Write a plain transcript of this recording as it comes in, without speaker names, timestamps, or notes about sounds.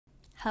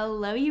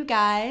Hello, you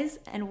guys,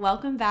 and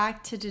welcome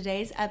back to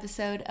today's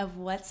episode of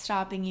What's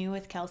Stopping You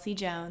with Kelsey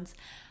Jones.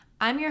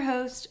 I'm your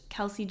host,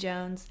 Kelsey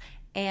Jones,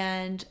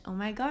 and oh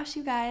my gosh,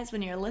 you guys,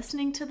 when you're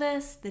listening to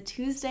this, the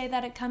Tuesday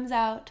that it comes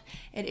out,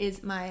 it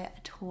is my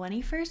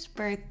 21st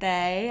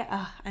birthday.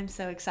 Oh, I'm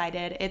so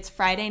excited. It's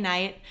Friday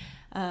night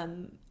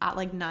at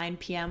like 9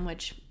 p.m.,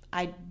 which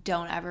I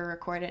don't ever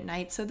record at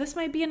night, so this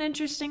might be an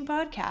interesting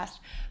podcast.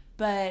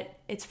 But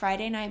it's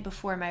Friday night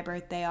before my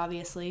birthday,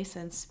 obviously,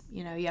 since,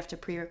 you have to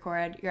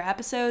pre-record your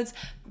episodes.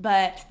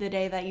 But the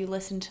day that you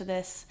listen to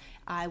this,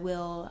 I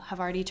will have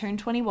already turned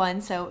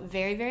 21. So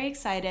very, very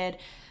excited.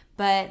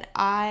 But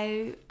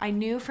I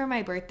knew for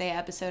my birthday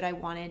episode, I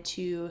wanted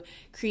to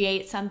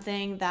create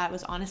something that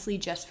was honestly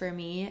just for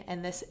me.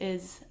 And this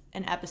is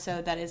an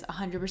episode that is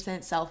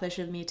 100% selfish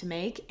of me to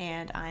make,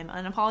 and I'm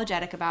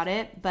unapologetic about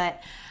it.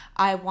 But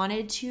I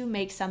wanted to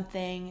make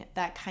something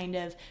that kind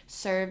of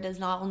served as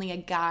not only a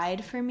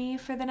guide for me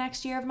for the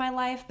next year of my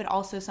life, but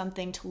also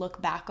something to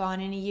look back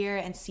on in a year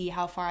and see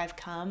how far I've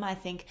come. I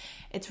think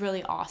it's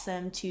really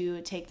awesome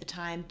to take the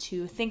time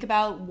to think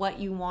about what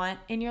you want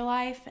in your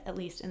life, at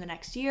least in the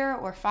next year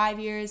or 5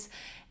 years,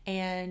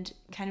 and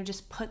kind of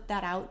just put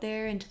that out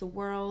there into the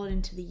world,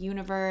 into the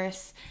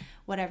universe,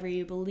 whatever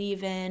you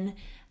believe in.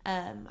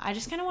 I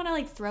just kind of want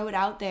to throw it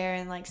out there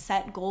and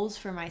set goals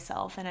for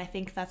myself. And I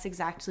think that's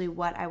exactly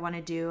what I want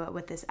to do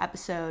with this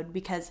episode,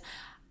 because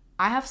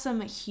I have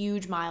some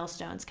huge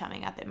milestones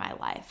coming up in my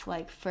life.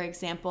 Like, for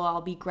example, I'll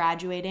be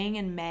graduating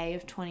in May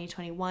of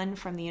 2021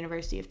 from the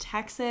University of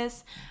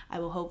Texas. I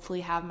will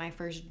hopefully have my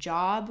first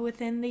job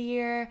within the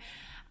year.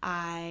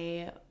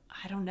 I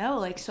don't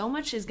know, so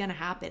much is going to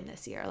happen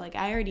this year.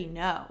 I already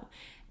know.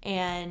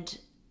 And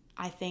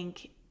I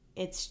think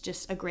it's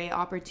just a great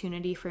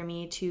opportunity for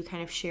me to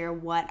kind of share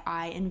what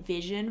I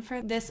envision for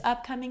this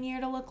upcoming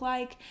year to look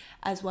like,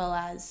 as well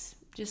as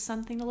just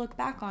something to look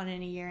back on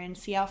in a year and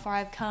see how far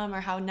I've come, or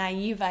how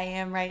naive I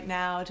am right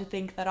now to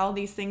think that all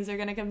these things are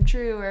going to come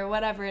true, or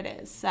whatever it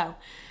is. So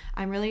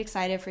I'm really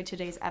excited for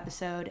today's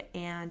episode,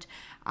 and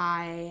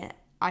I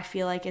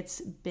feel like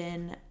it's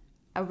been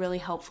a really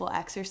helpful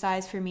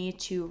exercise for me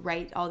to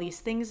write all these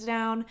things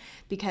down,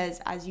 because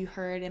as you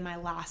heard in my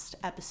last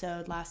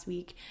episode last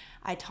week,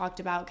 I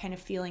talked about kind of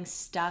feeling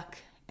stuck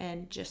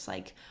and just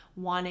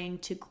wanting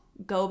to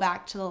go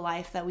back to the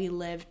life that we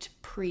lived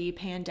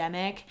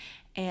pre-pandemic,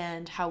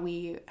 and how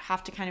we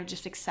have to kind of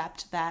just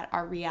accept that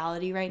our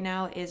reality right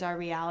now is our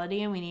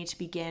reality, and we need to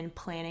begin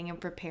planning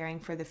and preparing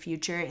for the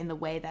future in the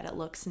way that it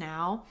looks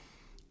now.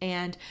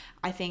 And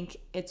I think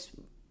it's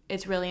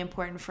really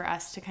important for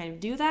us to kind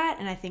of do that,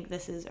 and I think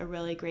this is a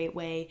really great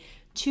way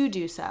to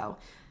do so.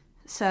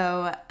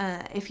 So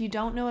if you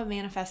don't know what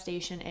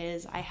manifestation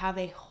is, I have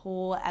a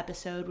whole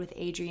episode with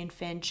Adrian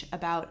Finch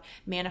about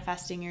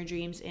manifesting your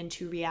dreams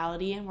into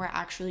reality, and we're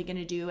actually going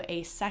to do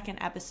a second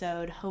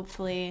episode,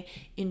 hopefully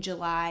in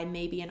July,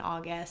 maybe in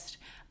August,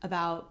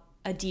 about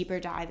a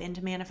deeper dive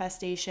into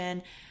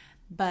manifestation.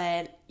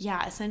 But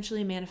yeah,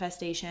 essentially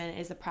manifestation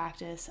is the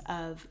practice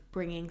of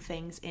bringing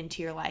things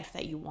into your life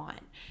that you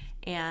want.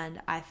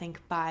 And I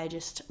think by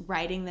just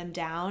writing them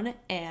down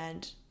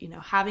and,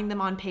 having them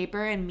on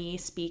paper and me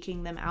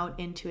speaking them out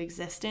into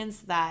existence,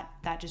 that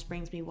just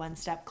brings me one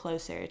step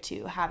closer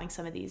to having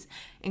some of these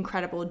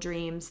incredible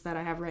dreams that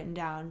I have written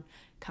down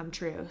come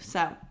true.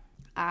 So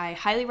I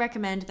highly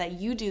recommend that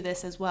you do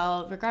this as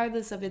well,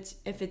 regardless of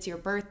if it's your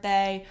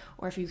birthday,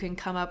 or if you can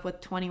come up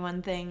with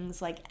 21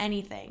 things,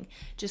 anything.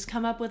 Just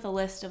come up with a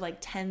list of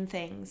 10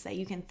 things that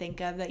you can think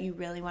of that you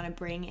really want to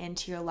bring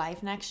into your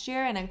life next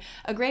year. And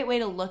a great way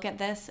to look at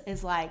this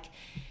is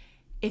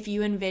if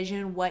you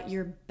envision what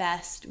your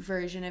best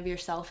version of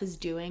yourself is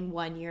doing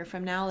 1 year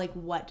from now,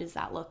 what does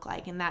that look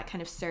like? And that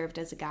kind of served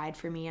as a guide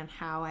for me on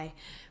how I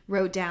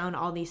wrote down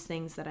all these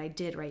things that I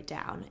did write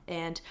down.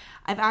 And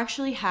I've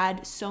actually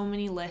had so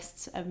many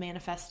lists of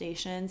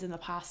manifestations in the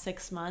past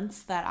 6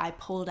 months that I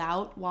pulled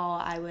out while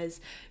I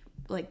was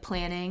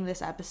planning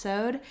this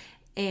episode.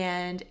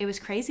 And it was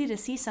crazy to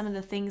see some of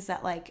the things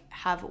that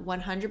have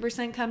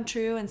 100% come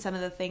true, and some of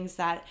the things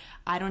that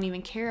I don't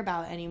even care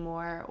about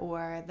anymore,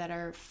 or that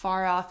are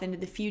far off into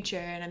the future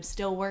and I'm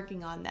still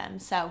working on them.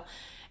 So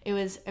it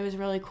was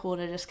really cool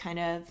to just kind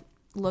of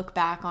look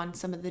back on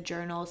some of the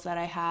journals that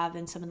I have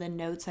and some of the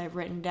notes I've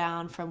written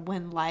down from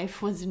when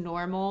life was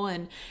normal,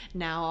 and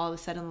now all of a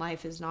sudden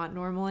life is not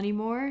normal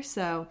anymore.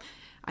 So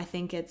I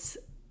think it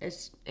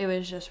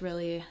was just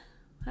really,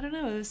 I don't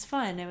know, it was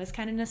fun. It was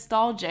kind of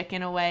nostalgic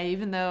in a way,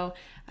 even though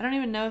I don't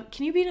even know,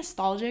 can you be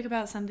nostalgic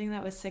about something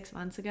that was 6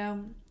 months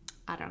ago?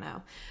 I don't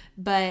know.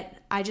 But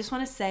I just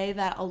want to say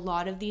that a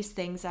lot of these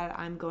things that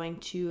I'm going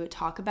to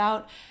talk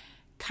about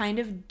kind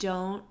of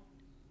don't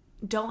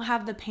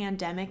have the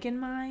pandemic in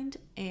mind.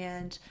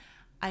 And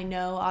I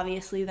know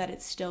obviously that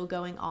it's still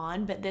going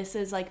on, but this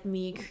is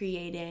me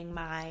creating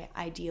my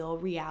ideal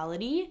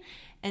reality.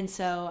 And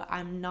so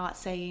I'm not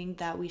saying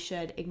that we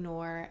should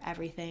ignore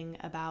everything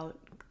about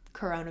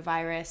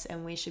coronavirus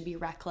and we should be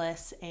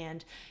reckless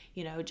and,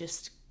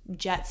 just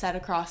jet set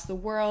across the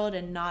world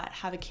and not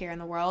have a care in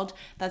the world.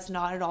 That's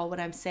not at all what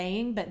I'm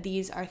saying, but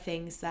these are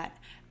things that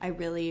I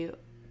really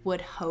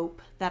would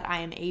hope that I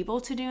am able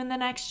to do in the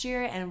next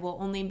year, and will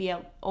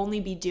only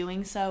be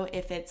doing so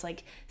if it's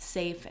like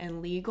safe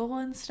and legal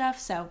and stuff.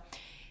 So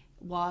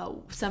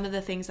while some of the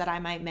things that I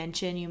might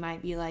mention, you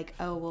might be like,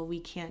 oh, well,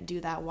 we can't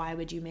do that. Why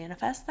would you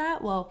manifest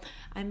that? Well,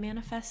 I'm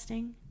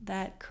manifesting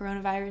that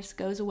coronavirus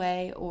goes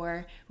away,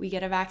 or we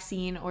get a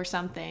vaccine or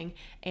something,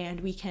 and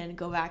we can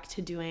go back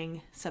to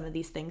doing some of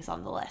these things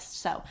on the list.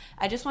 So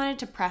I just wanted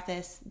to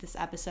preface this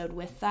episode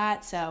with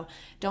that. So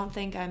don't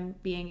think I'm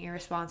being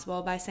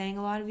irresponsible by saying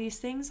a lot of these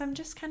things. I'm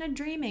just kind of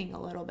dreaming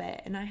a little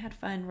bit, and I had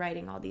fun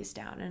writing all these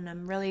down, and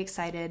I'm really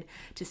excited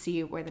to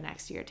see where the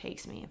next year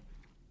takes me.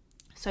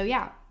 So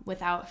yeah,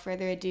 without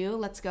further ado,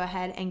 let's go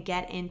ahead and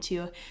get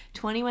into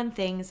 21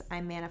 things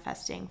I'm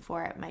manifesting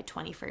for my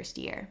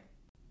 21st year.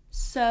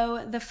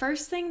 So the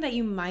first thing that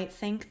you might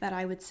think that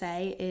I would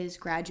say is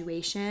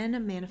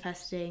graduation,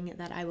 manifesting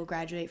that I will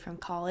graduate from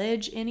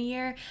college in a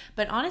year.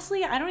 But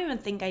honestly, I don't even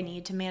think I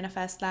need to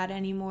manifest that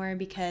anymore,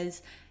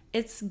 because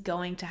it's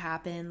going to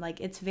happen. Like,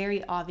 it's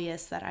very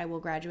obvious that I will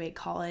graduate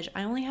college.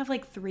 I only have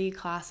like 3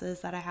 classes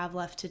that I have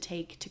left to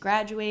take to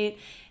graduate,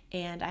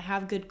 and I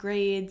have good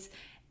grades,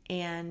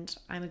 and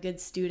I'm a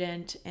good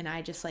student, and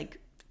I just like,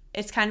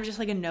 it's kind of just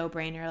like a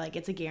no-brainer. Like,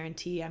 it's a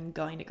guarantee I'm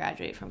going to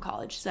graduate from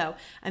college. So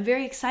I'm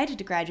very excited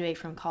to graduate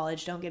from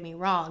college, don't get me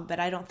wrong, but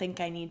I don't think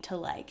I need to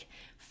like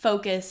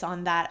focus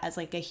on that as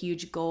like a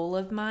huge goal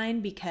of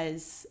mine,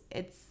 because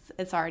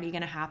it's already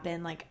going to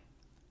happen. Like,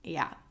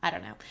 yeah, I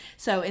don't know.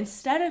 So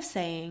instead of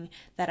saying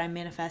that I'm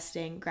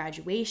manifesting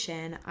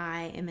graduation,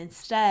 I am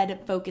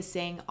instead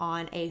focusing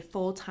on a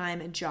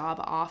full-time job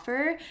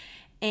offer.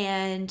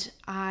 And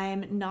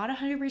I'm not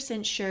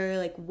 100% sure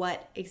like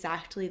what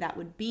exactly that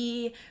would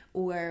be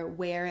or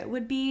where it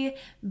would be,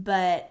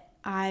 but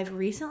I've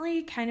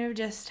recently kind of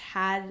just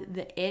had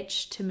the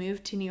itch to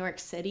move to New York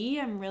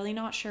City. I'm really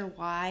not sure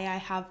why. I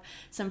have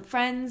some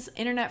friends,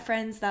 internet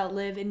friends, that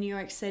live in New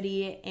York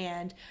City,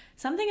 and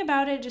something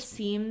about it just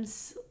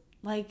seems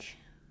like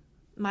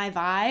my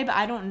vibe.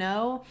 I don't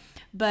know,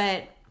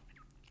 but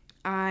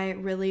I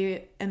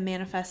really am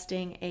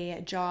manifesting a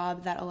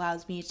job that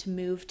allows me to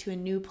move to a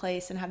new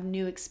place and have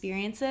new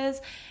experiences.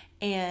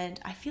 And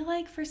I feel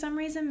like for some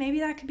reason, maybe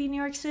that could be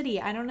New York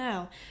City. I don't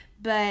know.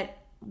 But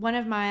one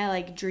of my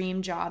like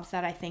dream jobs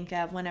that I think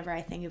of whenever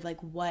I think of like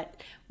what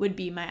would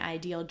be my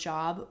ideal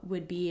job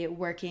would be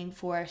working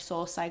for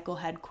SoulCycle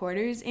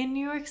headquarters in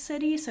New York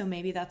City. So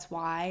maybe that's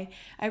why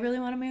I really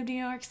want to move to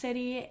New York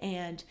City.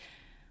 And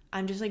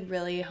I'm just like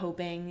really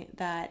hoping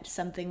that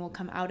something will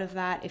come out of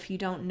that. If you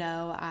don't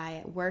know,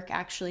 I work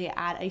actually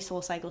at a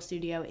SoulCycle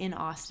studio in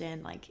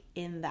Austin, like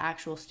in the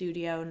actual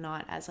studio,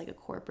 not as like a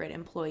corporate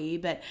employee,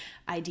 but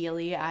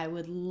ideally I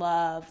would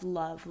love,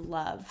 love,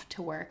 love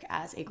to work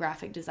as a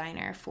graphic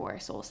designer for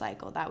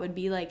SoulCycle. That would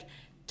be like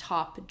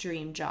top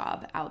dream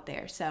job out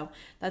there. So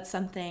that's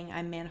something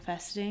I'm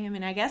manifesting. I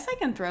mean, I guess I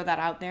can throw that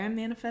out there. I'm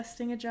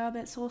manifesting a job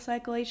at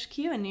SoulCycle HQ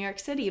in New York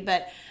City,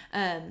 but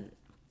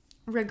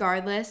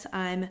regardless,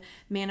 I'm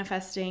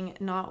manifesting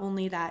not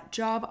only that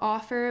job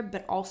offer,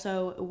 but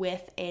also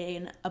with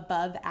an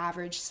above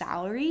average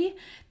salary,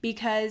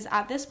 because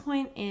at this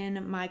point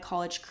in my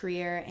college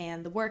career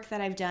and the work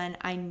that I've done,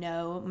 I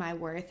know my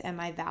worth and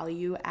my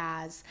value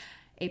as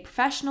a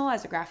professional,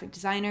 as a graphic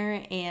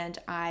designer, and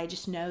I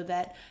just know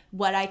that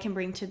what I can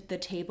bring to the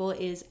table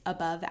is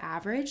above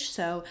average.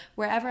 So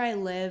wherever I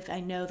live, I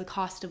know the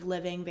cost of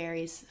living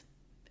varies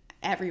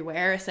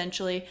everywhere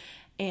essentially,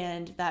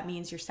 and that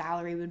means your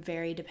salary would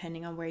vary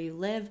depending on where you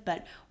live.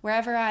 But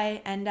wherever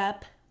I end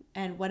up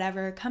and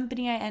whatever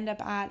company I end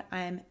up at,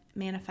 I'm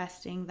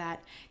manifesting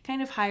that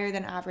kind of higher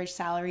than average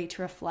salary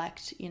to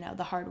reflect, you know,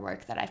 the hard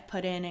work that I've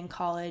put in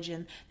college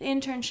and the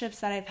internships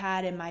that I've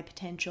had and my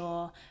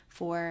potential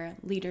for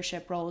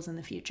leadership roles in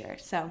the future.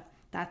 So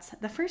that's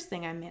the first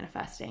thing I'm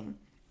manifesting.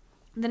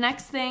 The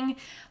next thing,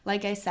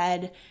 like I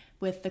said,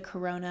 with the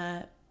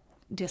corona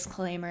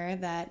disclaimer,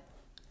 that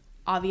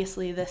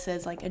obviously this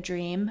is like a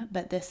dream,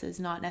 but this is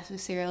not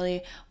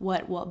necessarily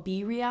what will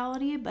be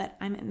reality, but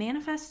I'm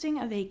manifesting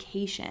a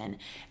vacation,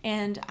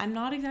 and I'm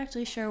not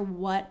exactly sure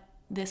what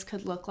this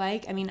could look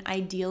like. I mean,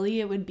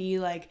 ideally it would be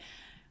like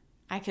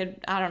I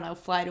could, I don't know,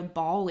 fly to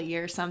Bali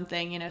or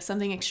something, you know,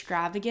 something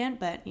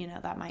extravagant, but you know,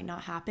 that might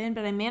not happen.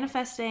 But I'm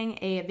manifesting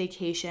a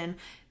vacation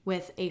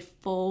with a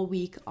full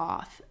week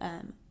off,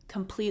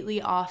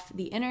 completely off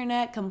the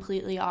internet,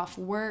 completely off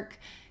work,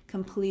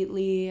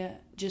 completely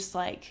just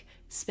like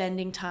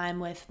spending time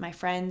with my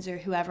friends or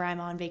whoever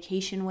I'm on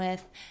vacation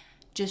with,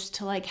 just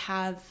to like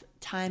have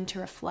time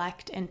to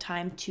reflect and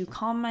time to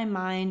calm my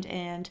mind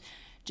and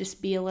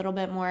just be a little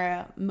bit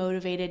more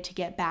motivated to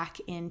get back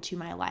into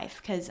my life,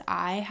 because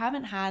I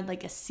haven't had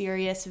like a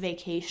serious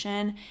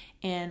vacation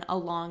in a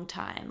long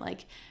time.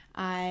 Like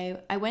I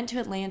went to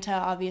Atlanta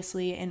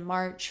obviously in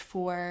March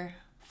for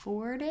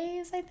 4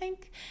 days, I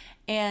think.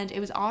 And it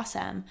was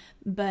awesome.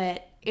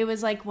 But it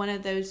was like one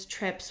of those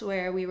trips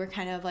where we were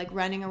kind of like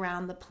running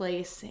around the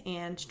place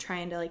and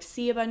trying to like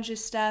see a bunch of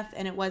stuff.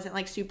 And it wasn't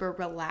like super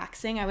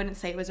relaxing. I wouldn't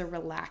say it was a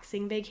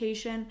relaxing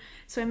vacation.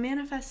 So I'm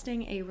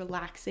manifesting a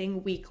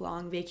relaxing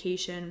week-long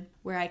vacation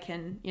where I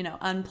can,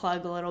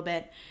 unplug a little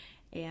bit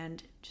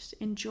and just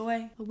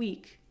enjoy a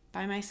week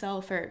by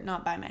myself, or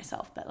not by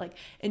myself, but like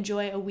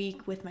enjoy a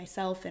week with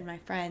myself and my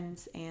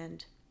friends.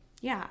 And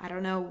yeah, I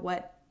don't know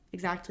what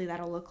exactly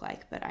that'll look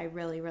like, but I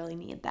really, really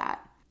need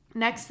that.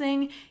 Next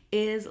thing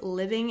is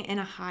living in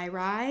a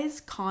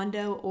high-rise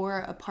condo or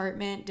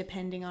apartment,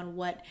 depending on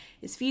what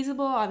is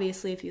feasible.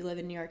 Obviously, if you live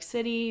in New York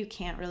City, you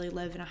can't really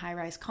live in a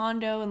high-rise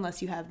condo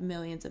unless you have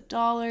millions of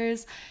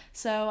dollars.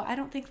 So I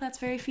don't think that's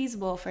very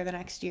feasible for the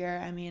next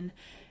year. I mean,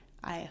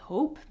 I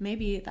hope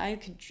maybe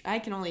I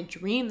can only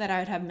dream that I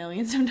would have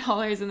millions of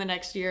dollars in the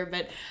next year,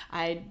 but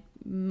I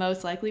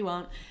most likely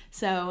won't.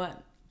 So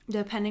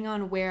depending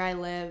on where I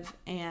live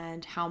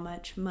and how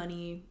much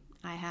money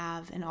I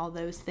have and all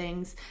those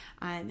things,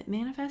 I'm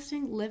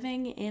manifesting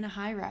living in a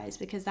high rise,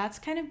 because that's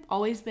kind of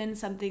always been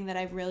something that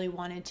I've really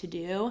wanted to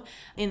do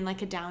in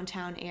like a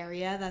downtown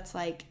area. That's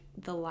like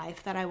the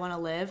life that I want to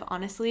live.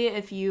 Honestly,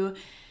 if you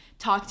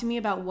talk to me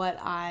about what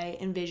I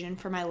envision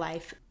for my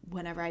life,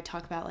 whenever I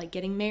talk about like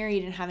getting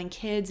married and having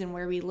kids and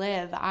where we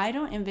live, I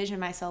don't envision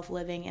myself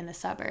living in the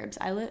suburbs.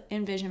 I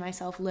envision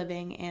myself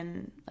living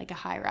in like a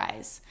high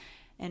rise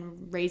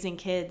and raising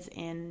kids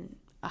in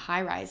a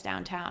high rise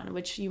downtown,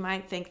 which you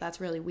might think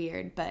that's really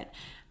weird, but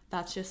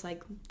that's just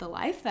like the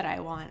life that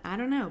I want. I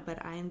don't know,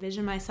 but I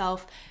envision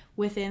myself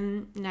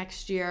within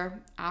next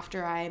year,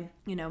 after I,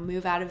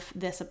 move out of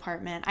this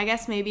apartment. I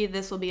guess maybe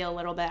this will be a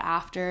little bit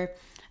after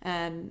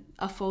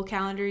a full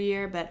calendar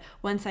year, but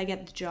once I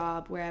get the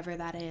job, wherever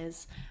that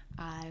is,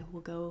 I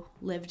will go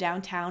live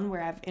downtown,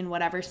 in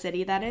whatever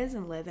city that is,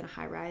 and live in a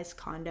high-rise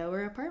condo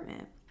or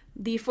apartment.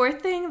 The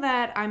fourth thing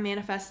that I'm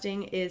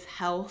manifesting is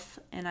health,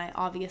 and I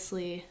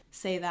obviously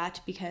say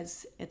that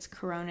because it's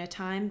Corona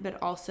time,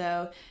 but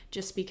also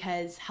just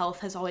because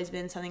health has always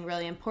been something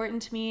really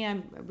important to me.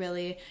 I'm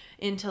really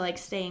into like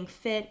staying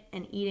fit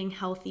and eating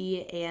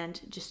healthy and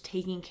just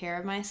taking care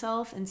of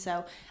myself, and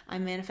so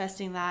I'm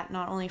manifesting that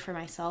not only for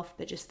myself,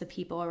 but just the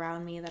people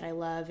around me that I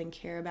love and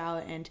care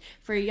about, and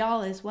for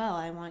y'all as well.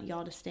 I want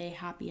y'all to stay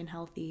happy and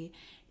healthy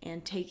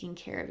and taking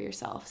care of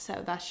yourself.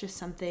 So that's just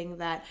something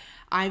that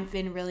I've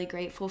been really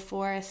grateful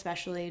for,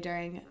 especially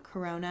during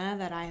Corona,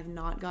 that I have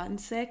not gotten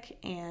sick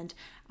and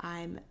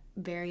I'm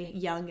very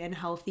young and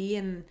healthy.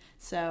 And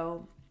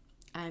so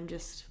I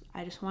just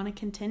want to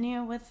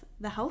continue with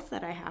the health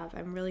that I have.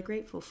 I'm really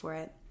grateful for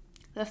it.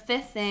 The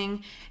fifth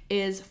thing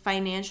is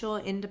financial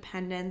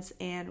independence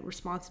and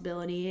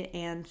responsibility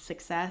and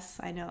success.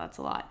 I know that's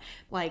a lot.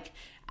 Like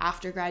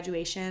after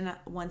graduation,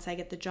 once I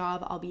get the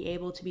job, I'll be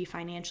able to be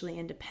financially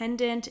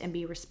independent and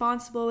be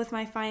responsible with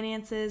my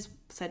finances,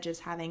 such as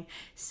having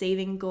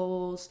saving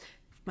goals,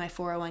 my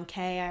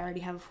 401k. I already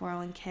have a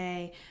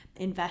 401k,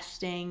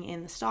 investing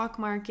in the stock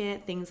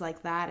market, things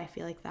like that. I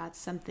feel like that's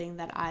something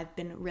that I've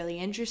been really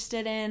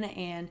interested in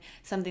and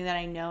something that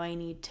I know I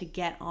need to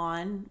get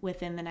on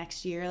within the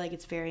next year. Like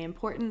it's very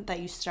important that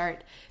you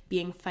start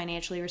being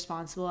financially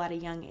responsible at a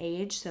young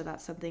age. So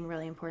that's something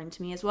really important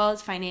to me, as well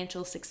as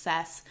financial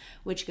success,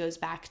 which goes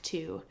back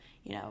to,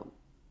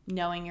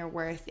 knowing your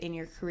worth in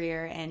your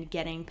career and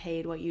getting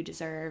paid what you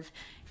deserve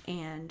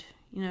and,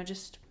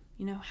 just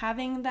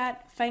having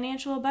that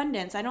financial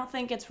abundance. I don't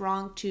think it's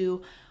wrong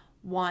to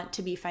want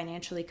to be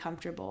financially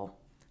comfortable.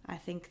 I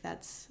think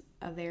that's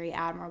a very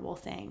admirable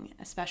thing,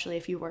 especially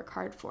if you work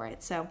hard for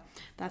it. So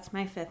that's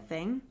my fifth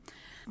thing.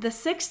 The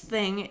sixth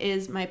thing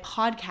is my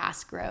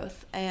podcast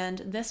growth. And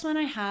this one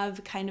I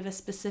have kind of a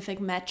specific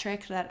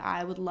metric that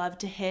I would love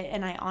to hit.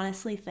 And I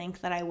honestly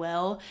think that I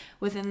will.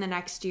 Within the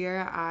next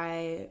year,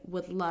 I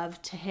would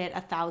love to hit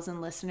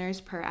 1,000 listeners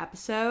per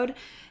episode.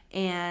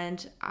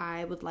 And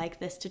I would like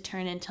this to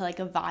turn into like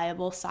a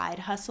viable side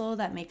hustle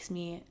that makes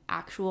me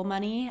actual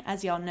money.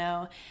 As y'all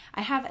know,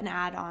 I have an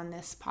ad on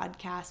this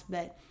podcast,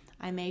 but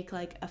I make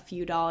like a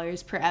few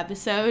dollars per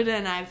episode,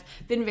 and I've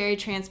been very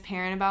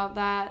transparent about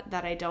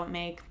that I don't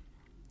make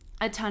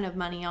a ton of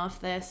money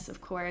off this,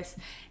 of course,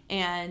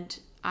 and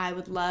I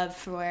would love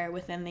for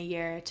within the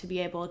year to be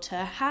able to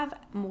have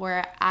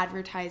more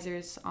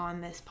advertisers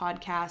on this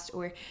podcast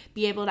or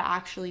be able to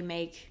actually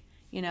make,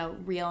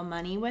 real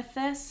money with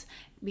this,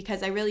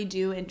 because I really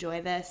do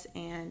enjoy this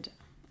and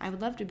I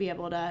would love to be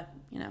able to,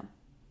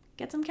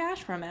 get some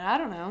cash from it. I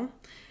don't know.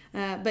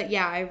 But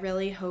yeah, I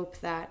really hope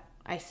that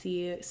I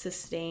see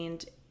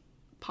sustained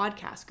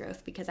podcast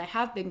growth, because I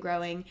have been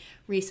growing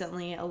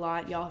recently a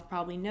lot. Y'all have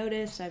probably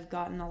noticed I've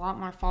gotten a lot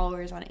more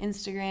followers on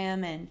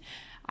Instagram, and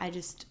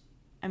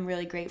I'm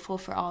really grateful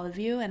for all of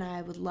you, and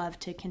I would love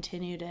to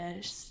continue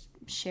to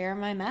share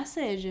my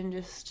message and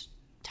just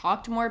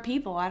talk to more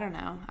people. I don't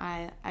know.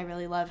 I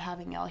really love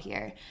having y'all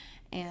here,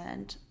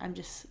 and I'm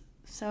just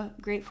so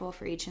grateful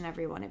for each and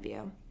every one of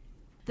you.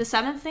 The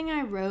seventh thing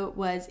I wrote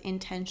was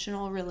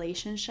intentional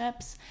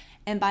relationships.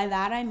 And by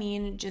that, I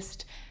mean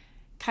just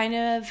kind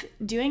of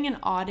doing an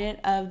audit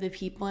of the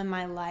people in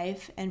my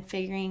life and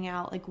figuring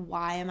out like,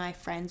 why am I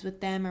friends with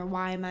them, or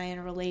why am I in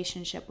a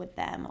relationship with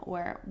them,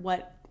 or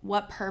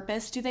what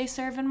purpose do they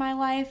serve in my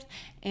life,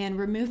 and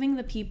removing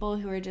the people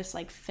who are just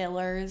like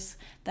fillers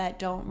that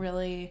don't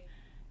really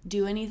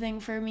do anything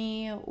for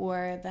me,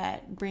 or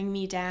that bring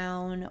me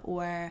down,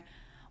 or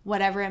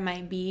whatever it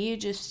might be.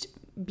 Just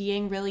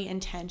being really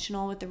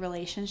intentional with the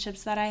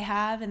relationships that I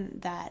have, and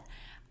that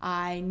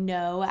I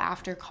know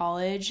after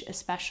college,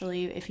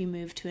 especially if you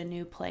move to a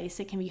new place,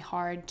 it can be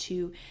hard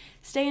to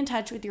stay in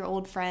touch with your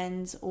old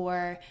friends,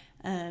 or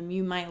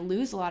you might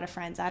lose a lot of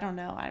friends. I don't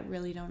know. I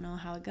really don't know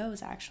how it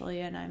goes,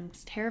 actually, and I'm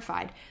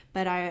terrified.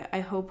 But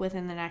I hope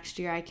within the next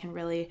year I can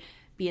really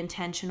be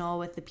intentional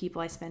with the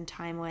people I spend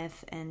time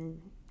with,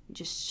 and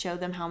just show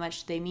them how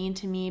much they mean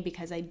to me,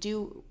 because I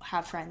do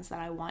have friends that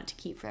I want to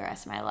keep for the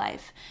rest of my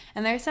life.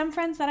 And there are some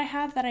friends that I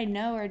have that I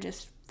know are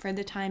just for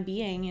the time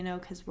being,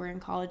 because we're in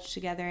college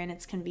together and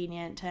it's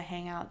convenient to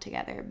hang out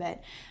together.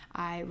 But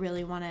I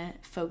really want to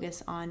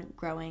focus on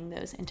growing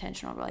those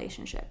intentional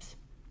relationships.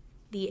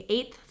 The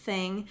 8th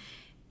thing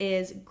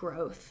is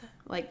growth,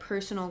 like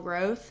personal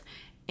growth.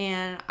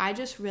 And I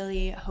just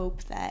really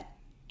hope that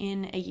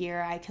in a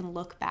year I can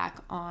look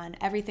back on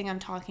everything I'm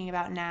talking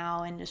about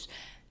now, and just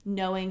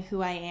knowing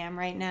who I am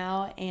right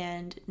now,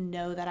 and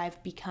know that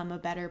I've become a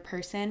better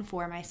person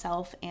for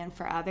myself and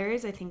for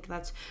others. I think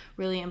that's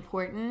really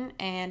important.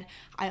 And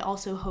I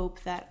also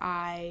hope that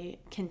I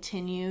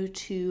continue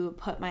to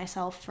put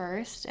myself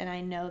first. And I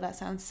know that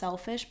sounds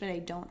selfish, but I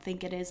don't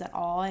think it is at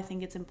all. I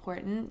think it's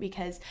important,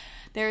 because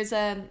there's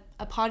a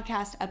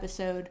podcast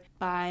episode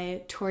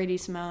by Tori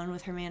DeSimone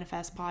with her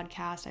Manifest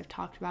podcast. I've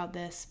talked about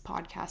this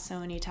podcast so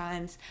many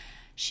times.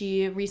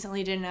 She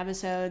recently did an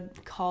episode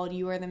called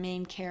 "You Are the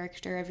Main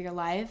Character of Your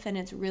Life," and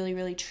it's really,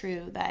 really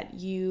true that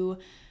you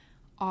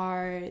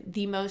are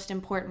the most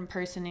important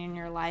person in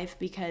your life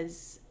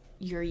because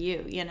you're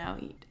you.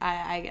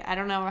 I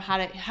don't know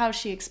how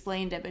she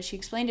explained it, but she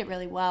explained it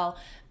really well.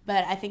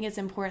 But I think it's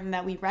important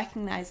that we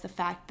recognize the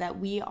fact that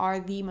we are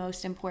the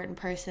most important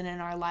person in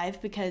our life,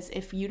 because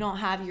if you don't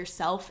have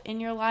yourself in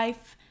your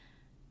life,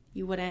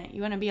 you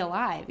wouldn't be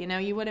alive.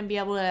 You wouldn't be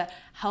able to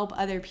help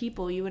other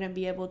people. You wouldn't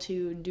be able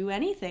to do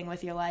anything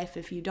with your life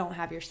if you don't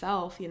have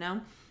yourself.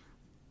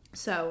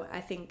 So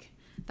I think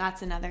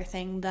that's another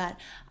thing that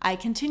I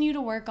continue to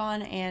work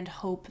on and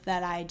hope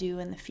that I do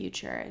in the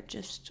future.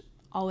 Just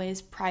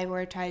always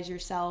prioritize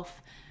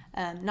yourself.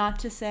 Not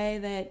to say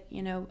that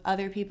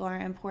other people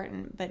aren't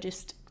important, but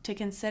just to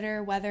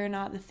consider whether or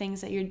not the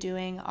things that you're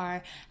doing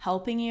are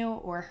helping you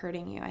or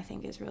hurting you, I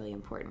think is really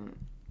important.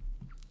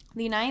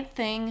 The 9th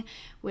thing,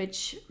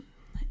 which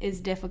is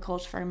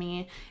difficult for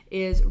me,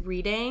 is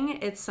reading.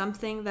 It's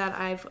something that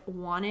I've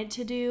wanted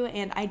to do,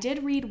 and I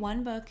did read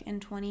one book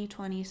in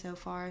 2020 so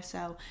far,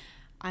 so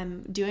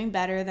I'm doing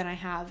better than I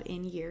have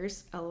in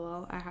years.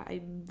 LOL,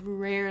 I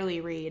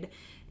rarely read,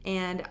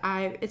 and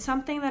it's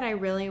something that I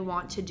really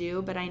want to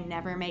do, but I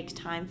never make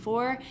time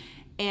for,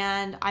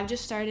 and I've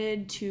just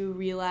started to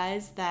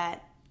realize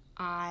that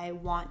I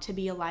want to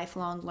be a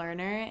lifelong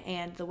learner,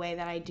 and the way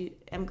that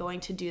am going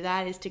to do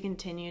that is to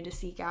continue to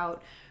seek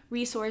out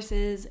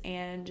resources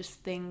and just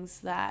things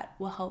that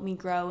will help me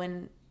grow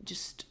in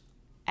just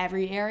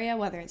every area,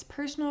 whether it's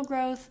personal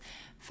growth,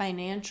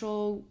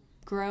 financial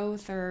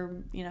growth,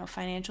 or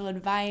financial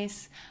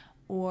advice,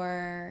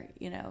 or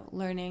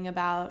learning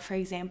about, for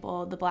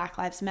example, the Black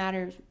Lives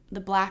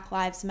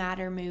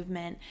Matter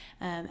movement,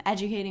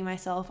 educating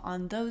myself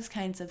on those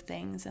kinds of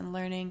things, and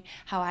learning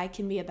how I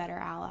can be a better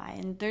ally.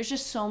 And there's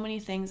just so many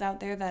things out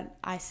there that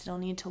I still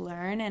need to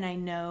learn, and I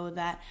know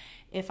that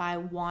if I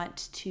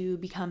want to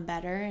become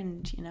better,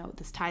 and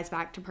this ties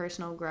back to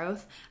personal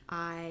growth,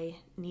 I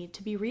need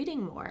to be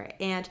reading more.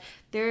 And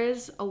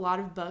there's a lot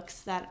of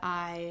books that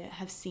I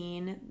have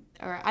seen,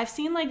 or I've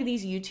seen like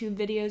these YouTube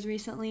videos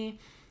recently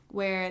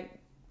where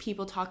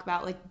people talk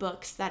about like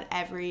books that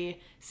every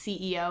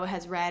CEO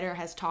has read or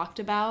has talked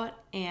about,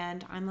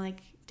 and I'm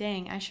like,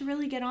 dang, I should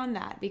really get on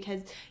that,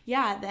 because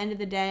at the end of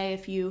the day,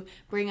 if you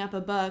bring up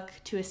a book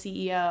to a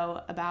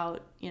CEO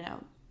about,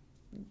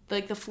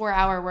 like the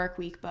 4-Hour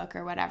Workweek book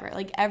or whatever,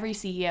 like every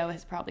CEO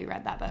has probably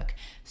read that book.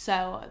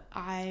 So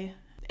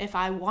if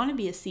I want to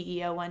be a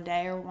CEO one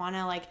day, or want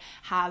to like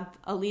have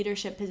a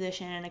leadership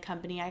position in a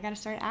company, I got to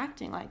start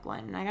acting like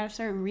one, and I got to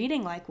start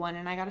reading like one,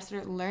 and I got to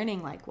start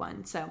learning like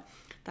one. So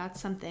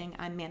that's something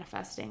I'm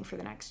manifesting for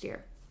the next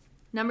year.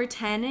 Number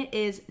 10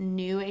 is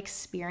new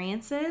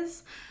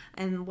experiences,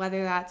 and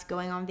whether that's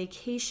going on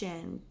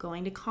vacation,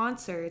 going to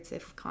concerts,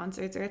 if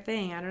concerts are a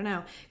thing, I don't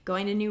know,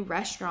 going to new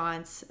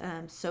restaurants,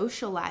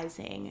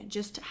 socializing,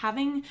 just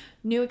having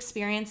new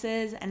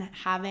experiences and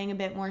having a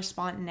bit more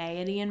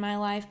spontaneity in my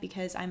life,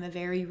 because I'm a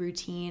very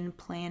routine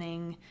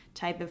planning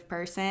type of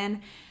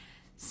person.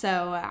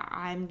 So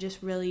I'm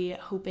just really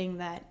hoping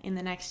that in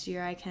the next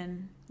year I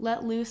can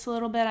let loose a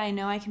little bit. I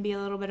know I can be a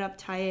little bit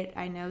uptight.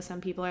 I know some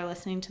people are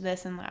listening to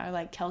this and are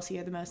like, Kelsey,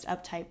 you're the most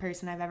uptight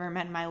person I've ever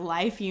met in my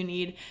life. You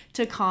need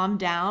to calm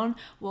down.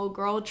 Well,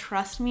 girl,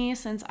 trust me,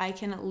 since I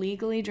can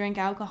legally drink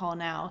alcohol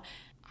now,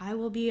 I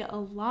will be a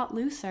lot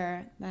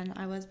looser than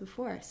I was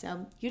before.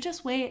 So you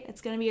just wait. It's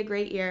going to be a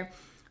great year.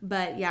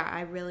 But yeah,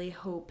 I really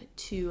hope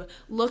to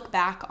look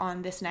back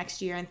on this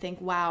next year and think,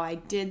 wow, I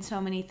did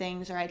so many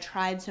things, or I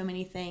tried so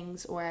many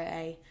things, or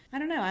I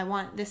don't know, I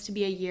want this to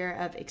be a year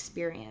of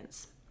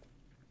experience.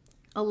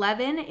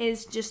 11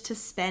 is just to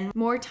spend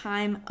more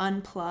time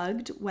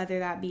unplugged, whether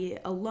that be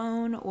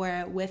alone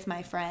or with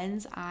my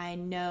friends. I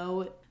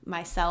know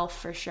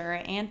myself for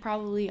sure, and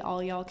probably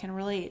all y'all can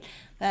relate,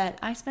 that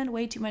I spend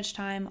way too much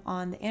time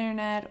on the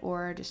internet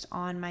or just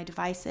on my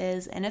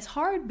devices. And it's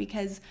hard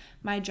because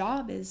my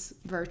job is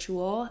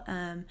virtual.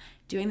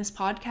 Doing this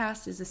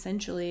podcast is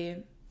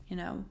essentially,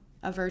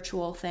 a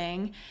virtual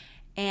thing.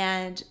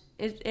 And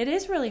it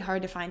is really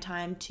hard to find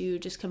time to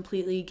just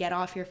completely get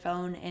off your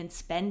phone and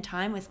spend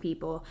time with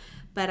people.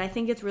 But I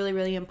think it's really,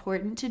 really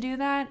important to do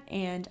that.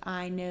 And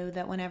I know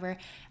that whenever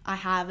I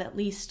have at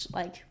least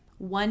like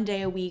one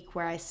day a week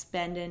where I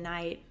spend a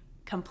night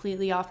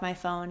completely off my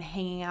phone,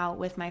 hanging out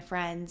with my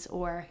friends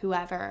or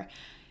whoever,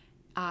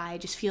 I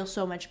just feel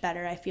so much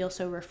better. I feel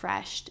so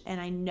refreshed,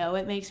 and I know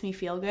it makes me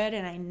feel good,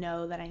 and I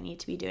know that I need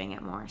to be doing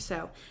it more.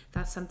 So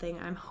that's something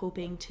I'm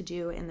hoping to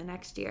do in the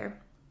next year.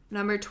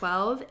 Number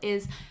 12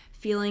 is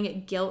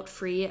feeling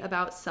guilt-free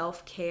about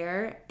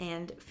self-care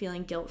and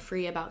feeling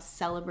guilt-free about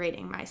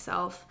celebrating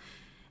myself.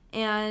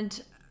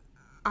 And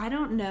I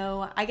don't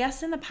know, I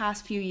guess in the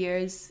past few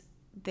years,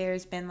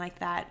 there's been like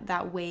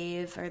that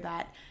wave or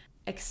that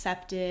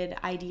accepted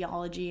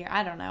ideology, or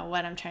I don't know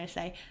what I'm trying to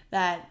say,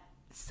 that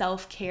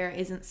self-care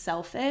isn't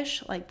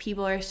selfish. Like,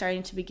 people are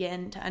starting to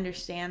begin to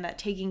understand that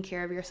taking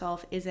care of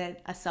yourself isn't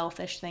a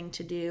selfish thing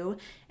to do,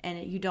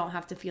 and you don't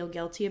have to feel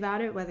guilty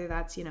about it, whether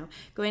that's,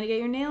 going to get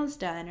your nails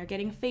done or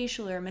getting a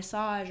facial or a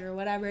massage or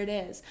whatever it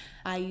is.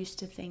 I used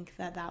to think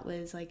that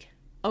was like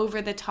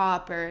over the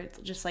top or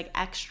just like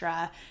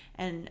extra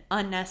and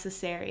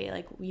unnecessary.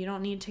 Like, you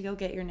don't need to go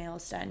get your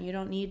nails done. You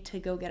don't need to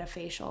go get a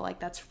facial. Like,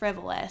 that's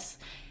frivolous.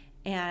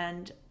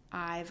 And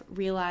I've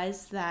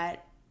realized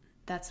that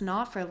that's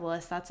not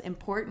frivolous. That's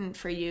important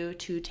for you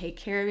to take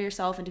care of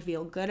yourself and to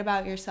feel good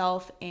about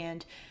yourself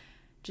and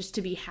just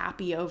to be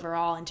happy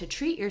overall and to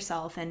treat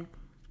yourself. And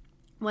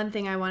one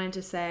thing I wanted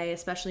to say,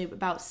 especially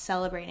about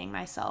celebrating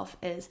myself,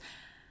 is,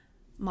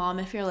 Mom,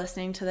 if you're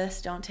listening to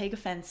this, don't take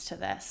offense to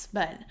this,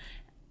 but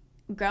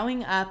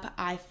growing up,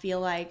 I feel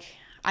like,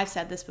 I've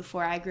said this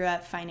before, I grew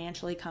up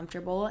financially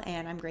comfortable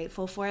and I'm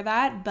grateful for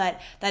that,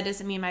 but that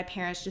doesn't mean my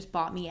parents just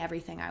bought me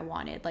everything I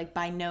wanted. Like,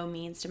 by no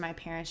means did my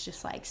parents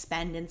just like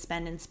spend and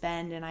spend and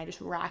spend, and I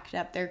just racked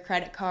up their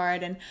credit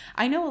card. And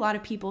I know a lot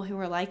of people who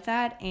were like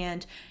that,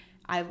 and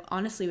I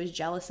honestly was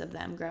jealous of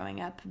them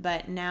growing up,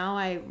 but now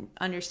I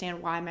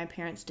understand why my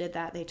parents did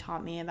that. They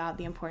taught me about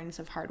the importance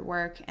of hard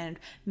work and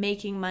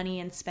making money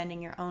and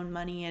spending your own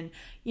money. And,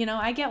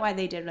 I get why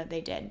they did what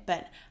they did,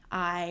 but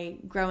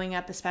growing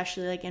up,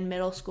 especially like in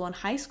middle school and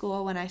high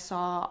school, when I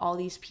saw all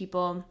these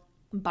people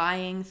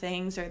buying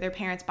things, or their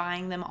parents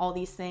buying them all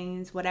these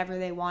things, whatever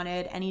they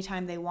wanted,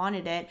 anytime they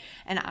wanted it,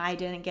 and I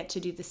didn't get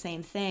to do the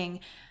same thing,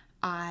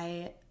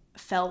 I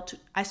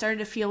started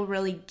to feel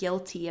really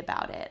guilty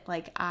about it.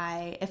 Like,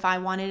 if I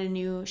wanted a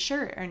new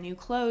shirt or new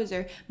clothes,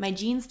 or my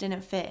jeans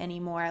didn't fit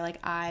anymore, like,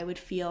 I would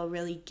feel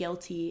really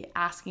guilty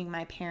asking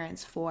my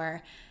parents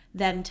for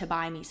them to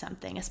buy me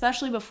something,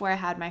 especially before I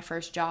had my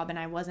first job and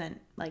I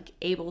wasn't like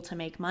able to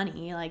make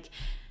money. Like,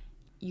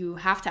 you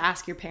have to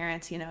ask your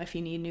parents, if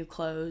you need new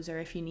clothes or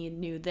if you need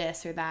new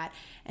this or that.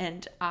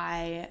 And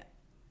I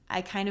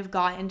kind of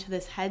got into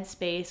this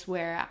headspace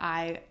where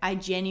I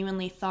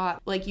genuinely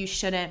thought, like, you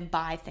shouldn't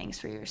buy things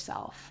for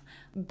yourself.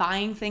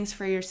 Buying things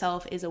for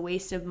yourself is a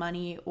waste of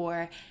money,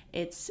 or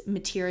it's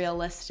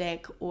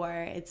materialistic, or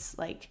it's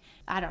like,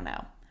 I don't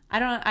know.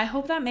 I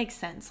hope that makes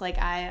sense. Like,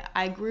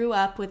 I grew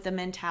up with the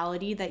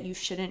mentality that you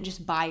shouldn't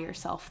just buy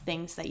yourself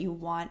things that you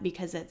want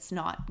because it's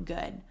not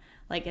good.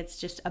 Like, it's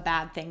just a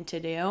bad thing to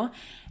do.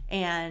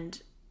 And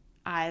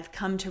I've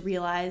come to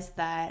realize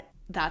that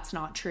that's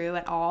not true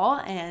at all.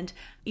 And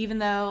even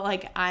though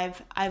like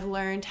I've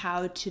learned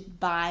how to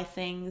buy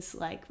things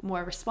like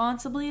more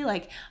responsibly,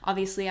 like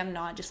obviously I'm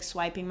not just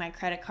swiping my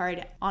credit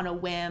card on a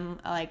whim,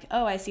 like,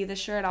 oh, I see this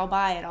shirt, I'll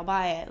buy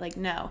it. Like,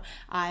 no,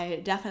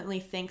 I definitely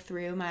think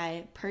through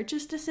my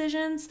purchase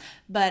decisions,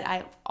 but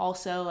I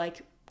also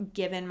like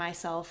given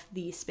myself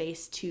the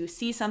space to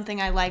see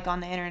something I like on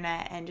the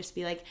internet and just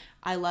be like,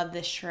 I love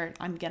this shirt,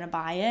 I'm gonna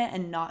buy it,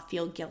 and not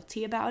feel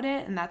guilty about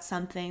it. And that's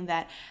something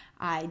that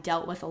I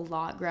dealt with a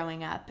lot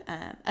growing up,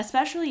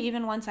 especially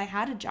even once I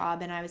had a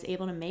job and I was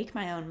able to make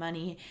my own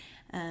money.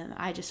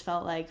 I just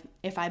felt like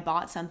if I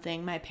bought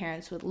something, my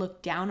parents would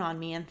look down on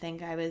me and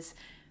think I was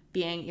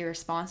being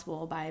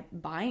irresponsible by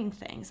buying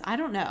things. I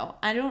don't know.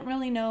 I don't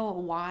really know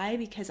why,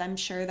 because I'm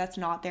sure that's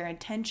not their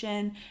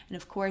intention. And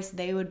of course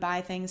they would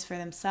buy things for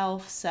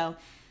themselves. So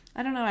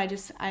I don't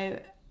know.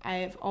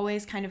 I've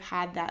always kind of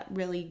had that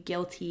really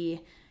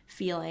guilty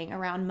feeling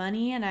around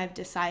money, and I've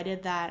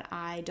decided that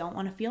I don't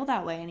want to feel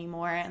that way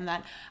anymore, and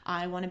that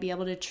I want to be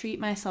able to treat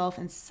myself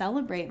and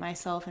celebrate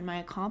myself and my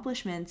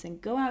accomplishments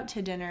and go out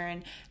to dinner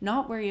and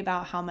not worry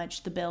about how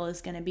much the bill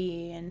is going to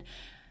be, and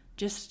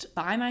just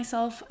buy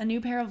myself a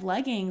new pair of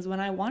leggings when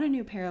I want a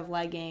new pair of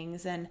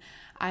leggings. And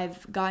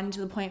I've gotten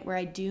to the point where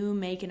I do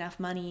make enough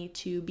money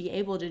to be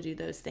able to do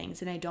those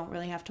things, and I don't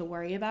really have to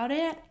worry about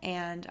it,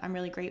 and I'm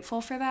really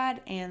grateful for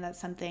that. And that's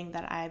something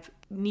that I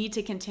need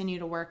to continue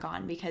to work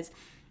on, because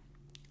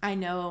I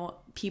know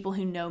people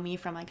who know me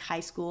from like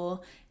high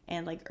school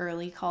and like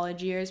early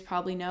college years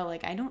probably know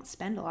like I don't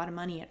spend a lot of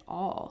money at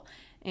all.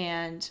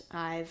 And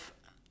I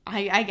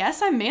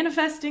guess I'm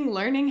manifesting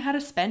learning how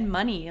to spend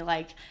money.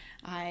 Like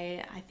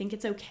I think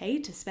it's okay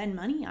to spend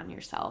money on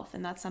yourself,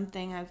 and that's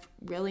something I've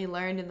really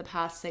learned in the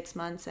past 6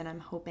 months, and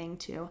I'm hoping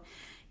to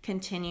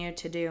continue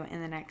to do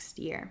in the next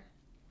year.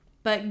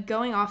 But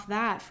going off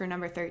that, for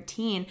number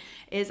 13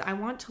 is I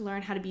want to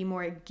learn how to be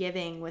more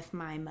giving with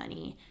my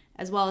money,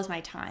 as well as my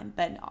time,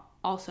 but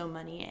also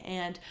money.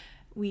 And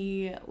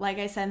like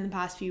I said in the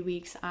past few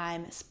weeks,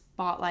 I'm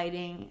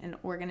spotlighting an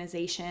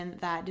organization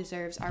that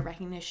deserves our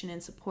recognition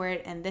and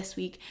support. And this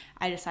week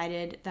I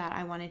decided that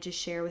I wanted to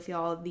share with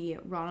y'all the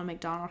Ronald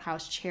McDonald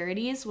House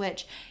Charities,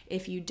 which,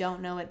 if you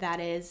don't know what that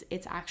is,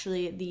 it's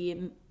actually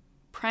the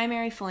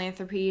primary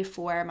philanthropy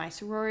for my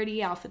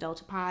sorority, Alpha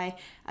Delta Pi,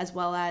 as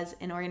well as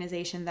an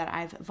organization that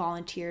I've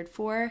volunteered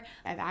for.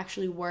 I've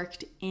actually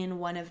worked in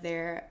one of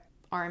their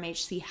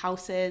RMHC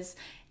houses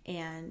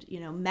and,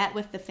 met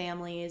with the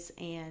families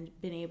and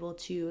been able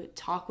to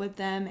talk with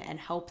them and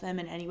help them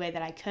in any way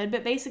that I could.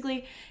 But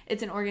basically,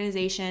 it's an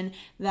organization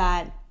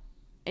that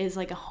is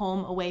like a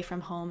home away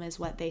from home, is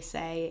what they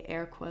say,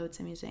 air quotes,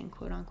 I'm using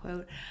quote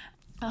unquote,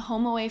 a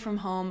home away from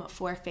home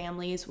for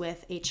families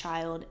with a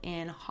child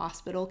in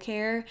hospital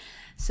care.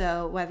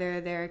 So whether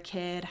their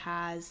kid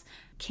has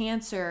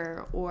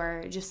cancer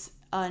or just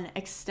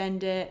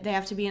they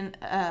have to be in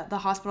the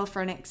hospital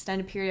for an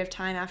extended period of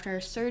time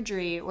after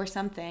surgery or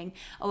something.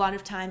 A lot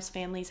of times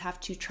families have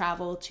to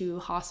travel to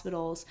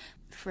hospitals.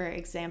 For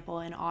example,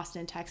 in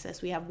Austin,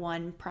 Texas, we have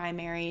one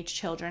primary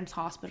children's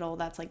hospital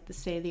that's like the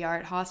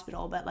state-of-the-art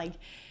hospital, but like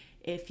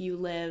if you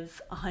live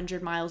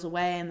 100 miles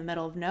away in the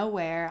middle of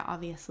nowhere,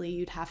 obviously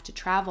you'd have to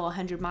travel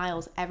 100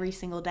 miles every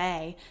single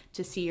day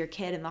to see your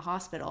kid in the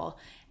hospital.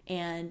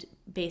 And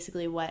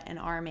basically what an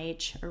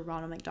RMH or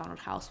Ronald McDonald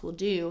House will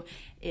do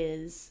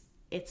is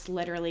it's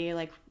literally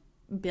like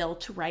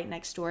built right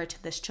next door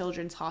to this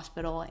children's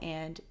hospital.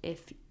 And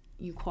if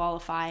you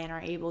qualify and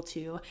are able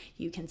to,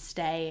 you can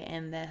stay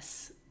in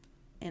this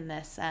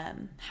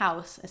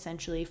house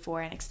essentially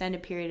for an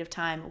extended period of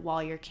time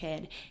while your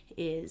kid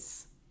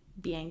is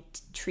being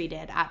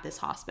treated at this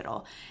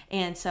hospital.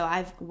 And so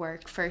I've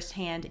worked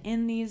firsthand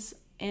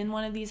in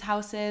one of these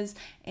houses,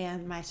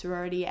 and my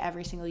sorority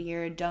every single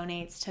year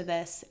donates to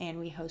this, and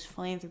we host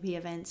philanthropy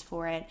events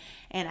for it.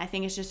 And I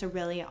think it's just a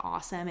really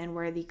awesome and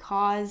worthy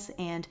cause.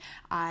 And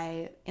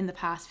in the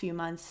past few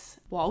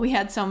months, while we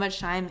had so much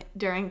time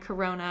during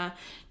Corona,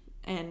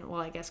 and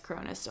well, I guess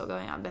Corona is still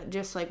going on, but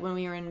just like when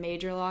we were in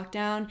major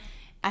lockdown,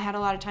 I had a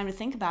lot of time to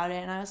think about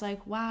it, and I was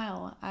like,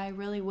 wow, I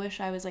really wish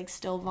I was like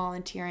still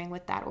volunteering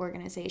with that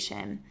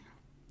organization.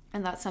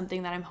 And that's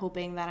something that I'm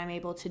hoping that I'm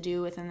able to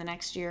do within the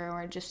next year,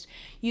 or just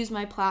use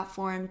my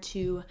platform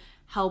to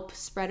help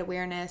spread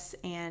awareness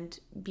and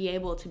be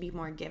able to be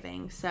more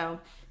giving.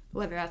 So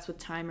whether that's with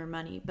time or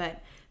money,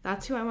 but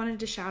that's who I wanted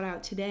to shout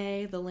out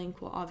today. The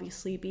link will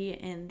obviously be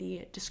in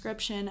the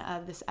description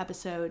of this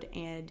episode,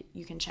 and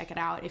you can check it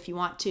out if you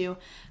want to.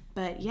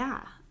 But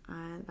yeah,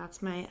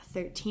 that's my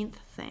 13th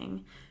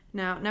thing.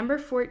 Now, number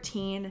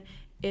 14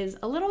 is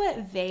a little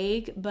bit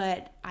vague,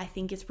 but I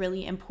think it's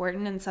really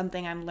important, and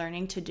something I'm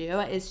learning to do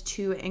is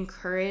to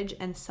encourage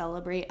and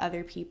celebrate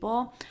other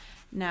people.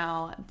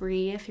 Now,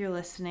 Bree, if you're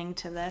listening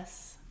to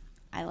this,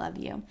 I love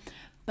you.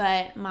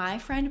 But my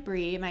friend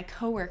Bree, my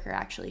coworker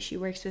actually, she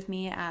works with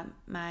me at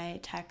my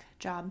tech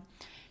job.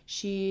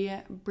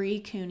 Bree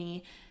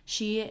Cooney,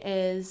 she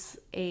is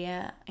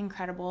a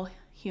incredible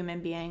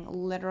human being,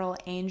 literal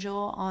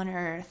angel on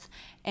earth,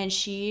 and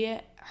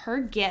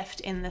her gift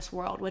in this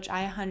world, which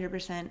I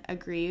 100%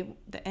 agree,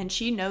 and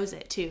she knows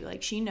it too,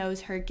 like she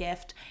knows her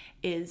gift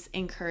is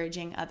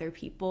encouraging other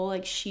people.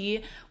 Like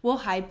she will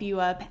hype you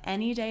up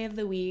any day of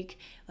the week.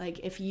 Like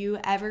if you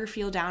ever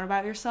feel down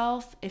about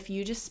yourself, if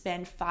you just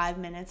spend 5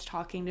 minutes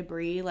talking to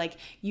Bree, like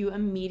you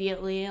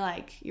immediately,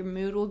 like your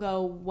mood will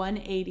go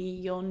 180.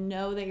 You'll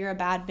know that you're a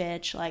bad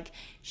bitch. Like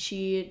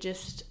she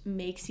just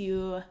makes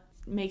you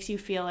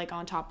feel like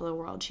on top of the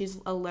world. She's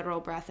a literal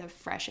breath of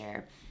fresh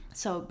air.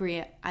 So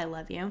Bria, I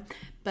love you.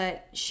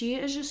 But she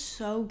is just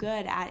so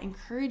good at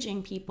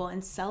encouraging people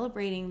and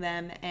celebrating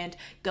them and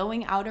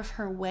going out of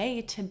her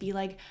way to be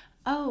like,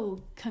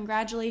 oh,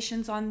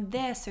 congratulations on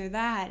this or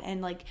that,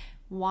 and like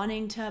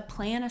wanting to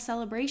plan a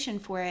celebration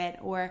for it,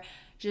 or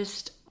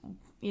just,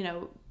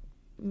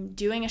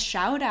 doing a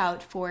shout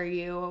out for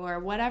you or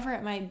whatever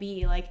it might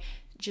be. Like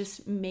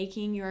just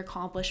making your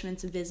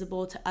accomplishments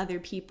visible to other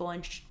people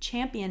and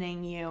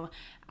championing you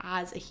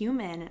as a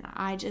human. And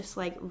I just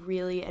like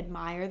really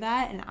admire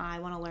that, and I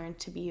want to learn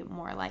to be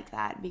more like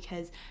that,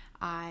 because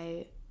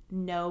I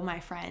know my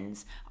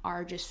friends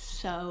are just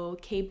so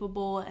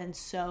capable and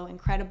so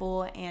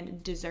incredible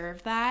and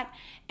deserve that.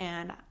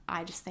 And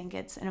I just think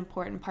it's an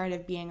important part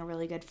of being a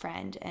really good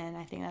friend. And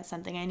I think that's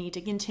something I need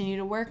to continue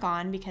to work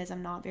on, because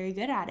I'm not very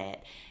good at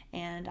it.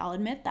 And I'll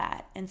admit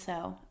that. And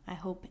so I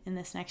hope in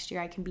this next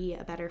year I can be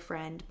a better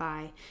friend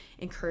by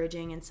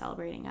encouraging and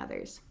celebrating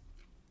others.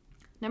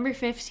 Number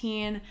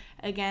 15,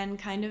 again,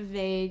 kind of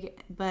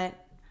vague,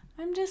 but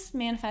I'm just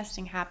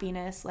manifesting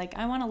happiness. Like,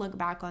 I want to look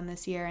back on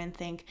this year and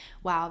think,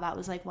 wow, that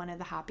was like one of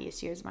the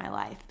happiest years of my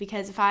life.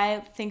 Because if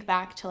I think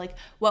back to like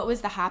what was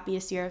the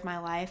happiest year of my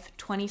life,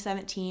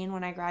 2017,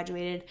 when I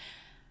graduated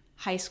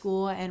high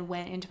school and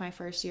went into my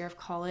first year of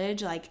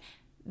college, like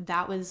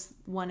that was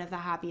one of the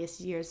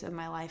happiest years of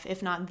my life,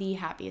 if not the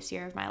happiest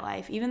year of my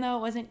life. Even though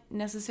it wasn't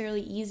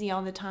necessarily easy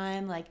all the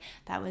time, like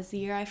that was the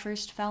year I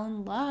first fell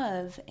in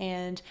love,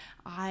 and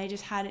I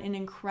just had an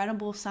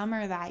incredible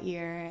summer that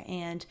year,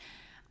 and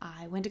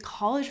I went to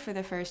college for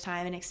the first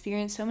time and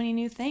experienced so many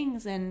new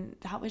things, and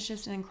that was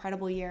just an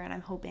incredible year. And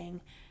I'm hoping,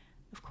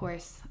 of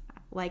course,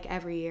 like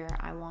every year,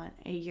 I want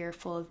a year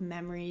full of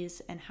memories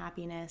and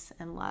happiness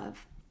and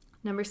love.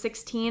 Number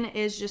 16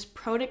 is just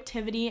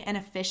productivity and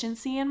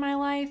efficiency in my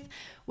life,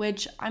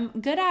 which I'm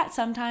good at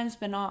sometimes,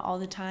 but not all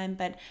the time.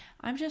 But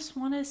I just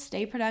want to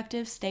stay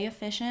productive, stay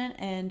efficient,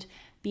 and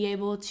be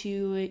able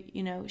to,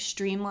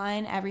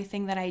 streamline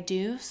everything that I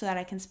do so that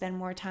I can spend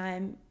more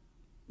time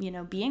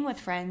being with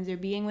friends or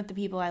being with the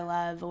people I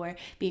love or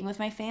being with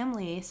my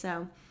family.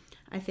 So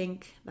I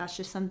think that's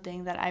just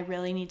something that I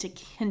really need to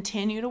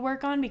continue to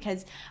work on,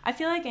 because I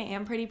feel like I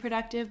am pretty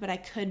productive, but I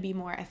could be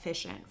more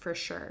efficient for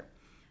sure.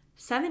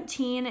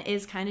 17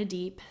 is kind of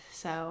deep,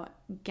 so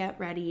get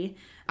ready.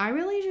 I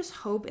really just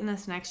hope in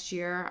this next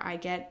year I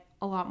get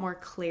a lot more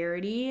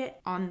clarity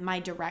on my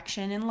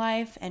direction in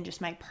life and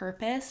just my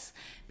purpose,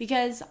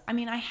 because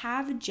I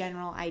have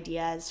general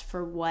ideas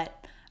for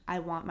what I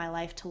want my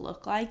life to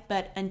look like,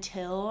 but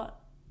until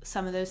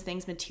some of those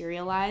things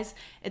materialize,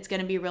 it's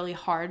going to be really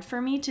hard for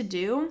me to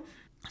do.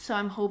 So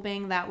I'm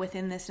hoping that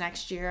within this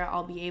next year,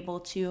 I'll be able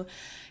to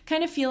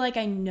kind of feel like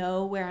I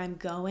know where I'm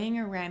going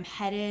or where I'm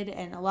headed.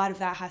 And a lot of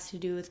that has to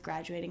do with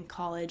graduating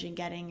college and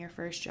getting your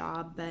first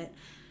job. But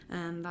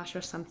that's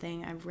just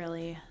something I'm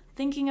really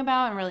thinking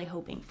about and really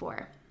hoping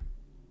for.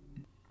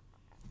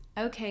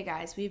 Okay,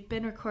 guys, we've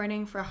been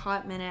recording for a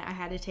hot minute. I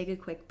had to take a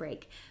quick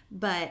break,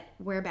 but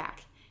we're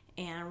back.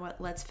 And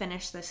let's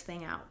finish this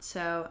thing out.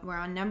 So we're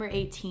on number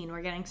 18.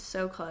 We're getting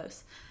so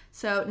close.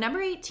 So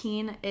number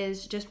 18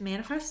 is just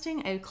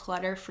manifesting a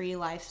clutter-free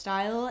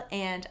lifestyle.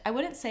 And I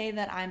wouldn't say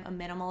that I'm a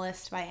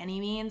minimalist by any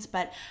means,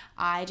 but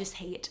I just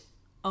hate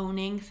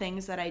owning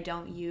things that I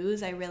don't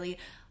use. I really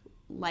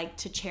like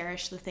to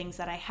cherish the things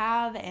that I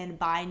have and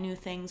buy new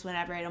things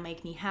whenever it'll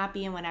make me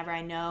happy and whenever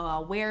I know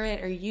I'll wear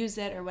it or use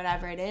it or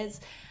whatever it is.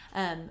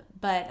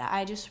 But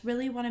I just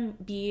really want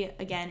to be,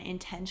 again,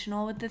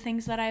 intentional with the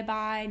things that I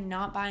buy,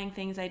 not buying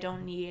things I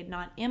don't need,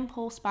 not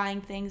impulse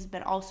buying things,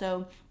 but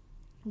also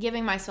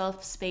giving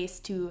myself space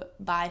to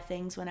buy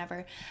things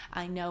whenever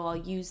I know I'll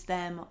use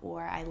them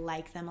or I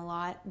like them a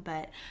lot.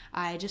 But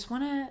I just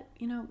want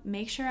to,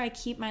 make sure I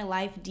keep my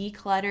life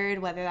decluttered,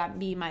 whether that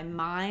be my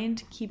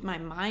mind, keep my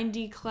mind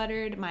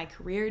decluttered, my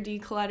career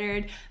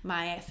decluttered,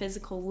 my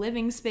physical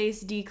living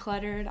space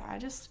decluttered. I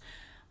just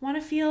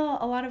want to feel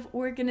a lot of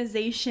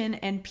organization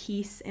and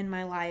peace in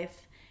my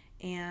life,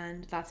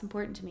 and that's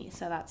important to me.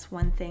 So that's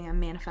one thing I'm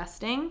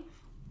manifesting.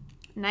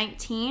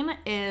 19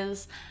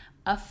 is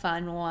a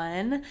fun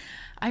one.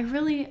 I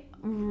really,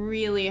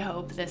 really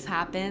hope this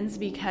happens,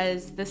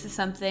 because this is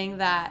something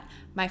that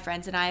my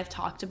friends and I have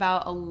talked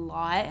about a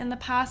lot in the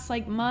past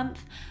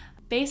month.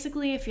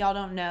 Basically, if y'all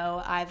don't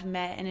know, I've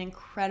met an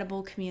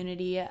incredible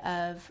community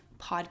of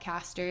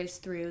podcasters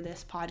through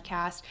this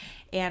podcast,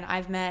 and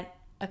I've met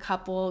a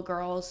couple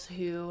girls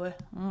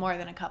more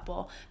than a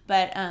couple,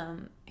 but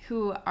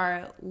who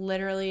are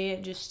literally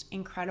just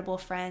incredible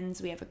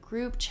friends. We have a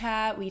group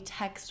chat, we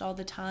text all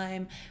the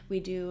time,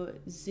 we do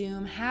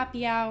Zoom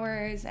happy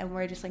hours, and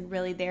we're just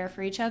really there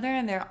for each other.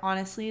 And they're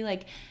honestly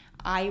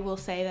I will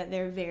say that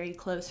they're very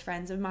close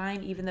friends of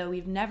mine, even though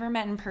we've never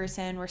met in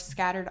person. We're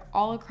scattered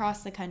all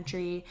across the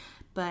country,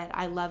 but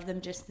I love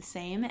them just the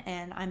same.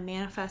 And I'm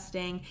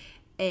manifesting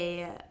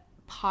a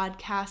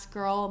podcast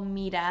girl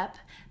meetup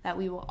that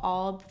we will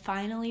all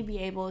finally be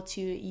able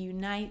to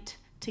unite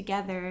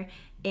together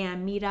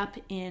and meet up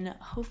in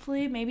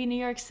hopefully maybe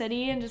New York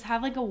City and just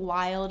have a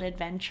wild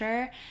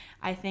adventure.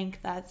 I think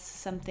that's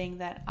something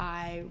that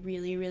I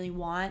really, really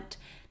want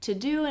to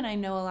do, and I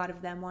know a lot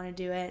of them want to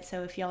do it.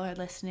 So if y'all are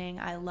listening,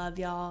 I love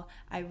y'all.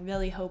 I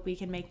really hope we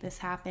can make this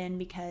happen,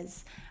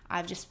 because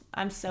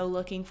I'm so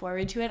looking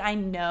forward to it. I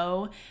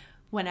know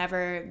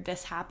whenever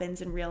this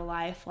happens in real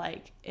life,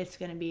 it's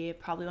going to be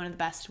probably one of the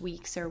best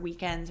weeks or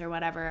weekends or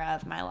whatever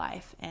of my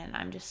life. And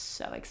I'm just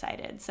so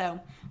excited. So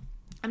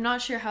I'm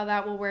not sure how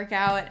that will work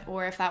out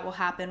or if that will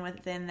happen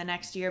within the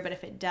next year, but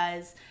if it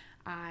does,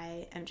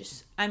 I'm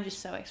just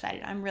so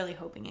excited. I'm really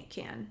hoping it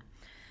can.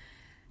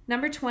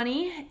 Number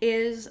 20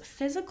 is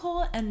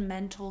physical and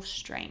mental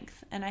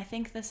strength. And I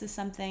think this is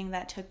something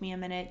that took me a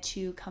minute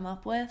to come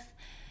up with.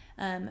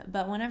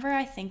 But whenever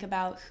I think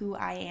about who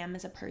I am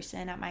as a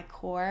person at my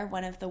core,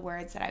 one of the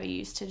words that I would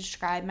use to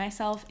describe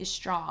myself is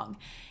strong.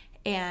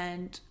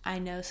 And I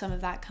know some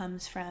of that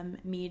comes from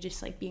me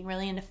just like being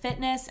really into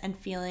fitness and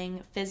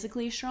feeling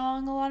physically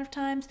strong a lot of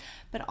times,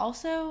 but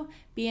also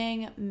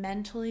being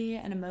mentally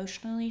and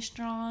emotionally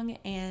strong.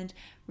 And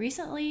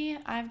recently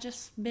I've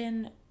just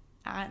been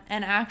an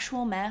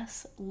actual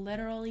mess,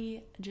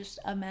 literally just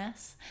a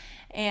mess.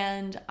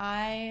 And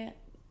I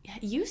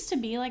used to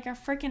be like a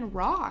freaking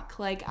rock.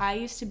 Like I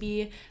used to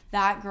be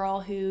that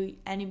girl who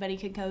anybody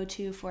could go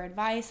to for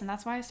advice. And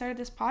that's why I started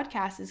this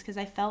podcast, is because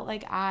I felt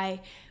like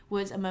I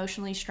was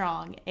emotionally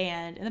strong.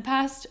 And in the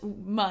past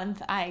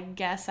month, I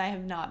guess I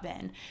have not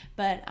been,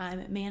 but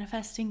I'm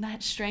manifesting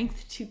that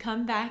strength to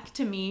come back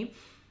to me.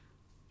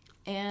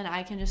 And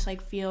I can just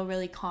like feel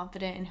really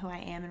confident in who I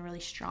am and really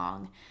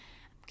strong,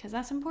 because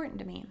that's important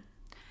to me.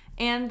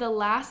 And the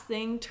last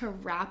thing to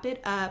wrap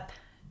it up,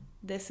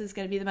 this is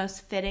going to be the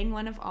most fitting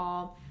one of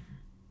all,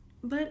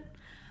 but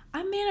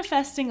I'm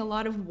manifesting a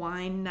lot of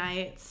wine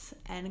nights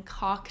and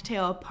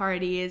cocktail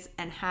parties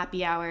and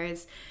happy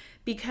hours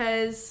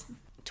because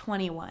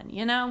 21,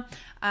 you know?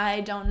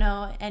 I don't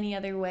know any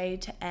other way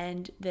to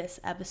end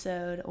this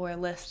episode or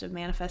list of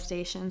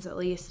manifestations, at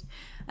least,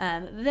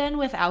 than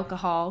with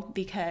alcohol,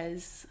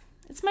 because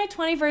it's my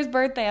 21st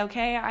birthday,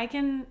 okay? I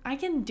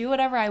can do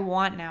whatever I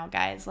want now,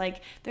 guys.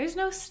 Like, there's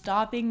no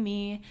stopping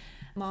me.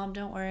 Mom,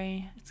 don't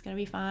worry, it's gonna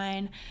be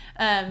fine.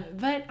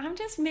 But I'm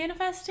just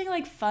manifesting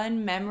like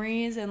fun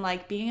memories and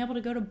like being able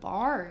to go to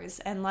bars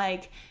and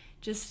like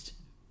just,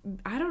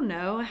 I don't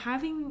know,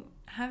 having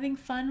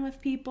fun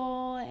with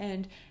people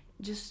and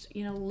just,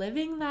 you know,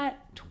 living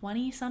that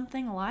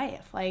 20-something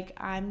life. Like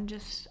I'm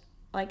just,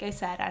 like I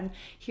said, I'm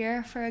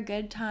here for a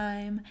good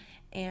time,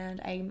 and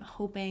I'm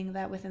hoping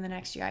that within the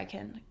next year I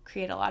can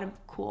create a lot of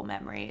cool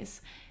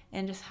memories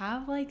and just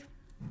have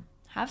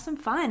some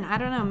fun. I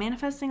don't know,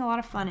 manifesting a lot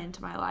of fun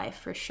into my life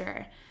for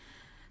sure.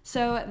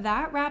 So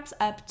that wraps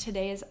up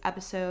today's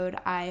episode.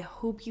 I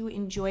hope you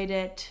enjoyed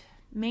it.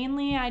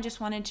 Mainly, I just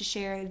wanted to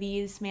share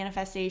these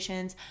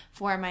manifestations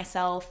for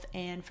myself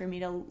and for me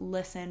to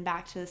listen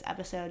back to this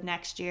episode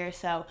next year.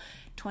 So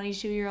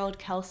 22-year-old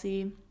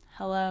Kelsey,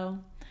 hello.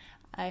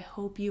 I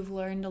hope you've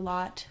learned a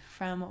lot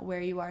from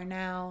where you are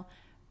now.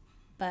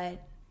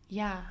 But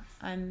yeah,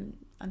 I'm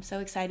so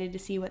excited to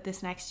see what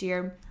this next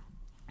year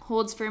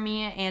holds for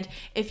me. And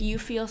if you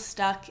feel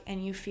stuck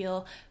and you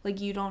feel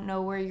like you don't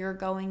know where you're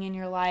going in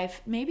your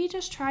life, maybe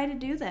just try to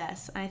do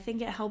this. I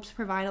think it helps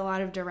provide a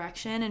lot of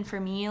direction. And for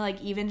me,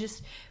 like even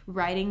just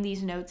writing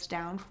these notes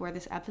down for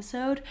this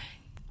episode,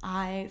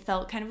 I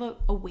felt kind of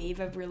a wave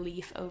of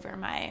relief over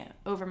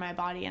my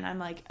body, and I'm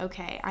like,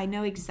 okay, I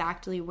know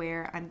exactly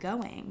where I'm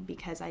going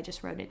because I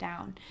just wrote it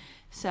down.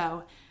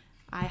 So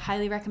I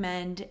highly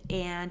recommend.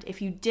 And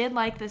if you did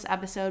like this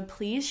episode,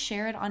 please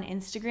share it on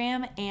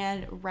Instagram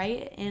and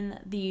write in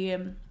the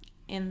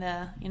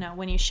you know,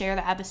 when you share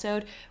the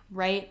episode,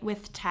 write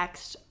with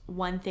text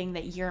one thing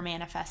that you're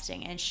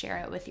manifesting and share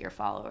it with your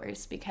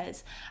followers,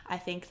 because I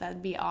think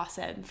that'd be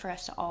awesome for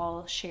us to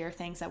all share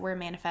things that we're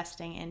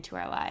manifesting into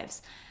our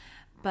lives.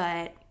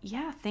 But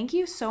yeah, thank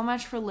you so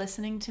much for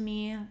listening to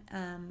me.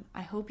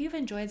 I hope you've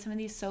enjoyed some of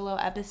these solo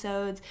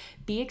episodes.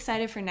 Be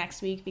excited for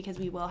next week because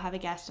we will have a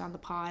guest on the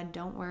pod.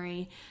 Don't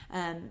worry.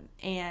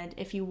 And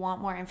if you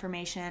want more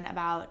information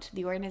about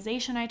the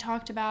organization I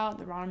talked about,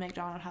 the Ronald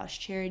McDonald House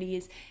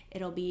Charities,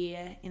 it'll be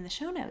in the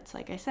show notes,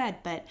 like I said.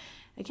 But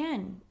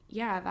again,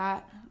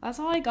 yeah, that's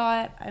all I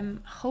got.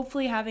 I'm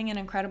hopefully having an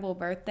incredible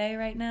birthday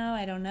right now.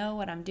 I don't know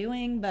what I'm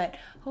doing, but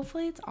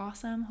hopefully it's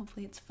awesome.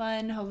 Hopefully it's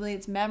fun. Hopefully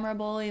it's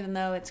memorable, even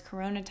though it's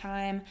Corona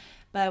time.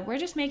 But we're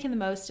just making the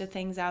most of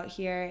things out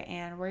here,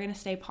 and we're going to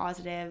stay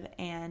positive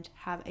and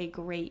have a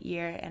great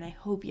year. And I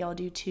hope y'all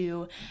do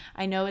too.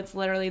 I know it's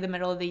literally the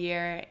middle of the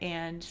year,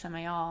 and some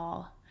of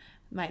y'all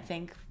might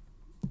think,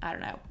 I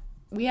don't know.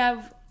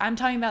 I'm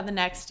talking about the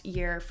next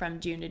year from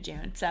June to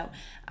June. So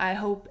I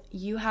hope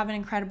you have an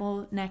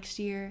incredible next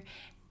year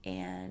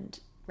and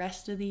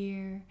rest of the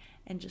year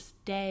and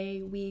just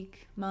day,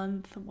 week,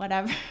 month,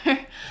 whatever.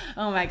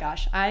 Oh my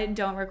gosh. I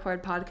don't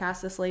record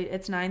podcasts this late.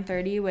 It's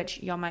 9:30,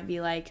 which y'all might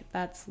be like,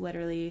 that's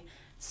literally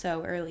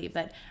so early.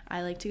 But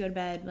I like to go to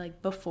bed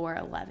like before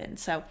 11.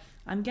 So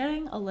I'm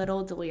getting a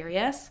little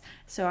delirious.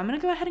 So I'm going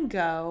to go ahead and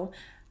go.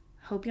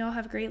 Hope y'all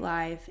have a great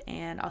life,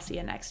 and I'll see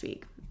you next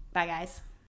week. Bye, guys.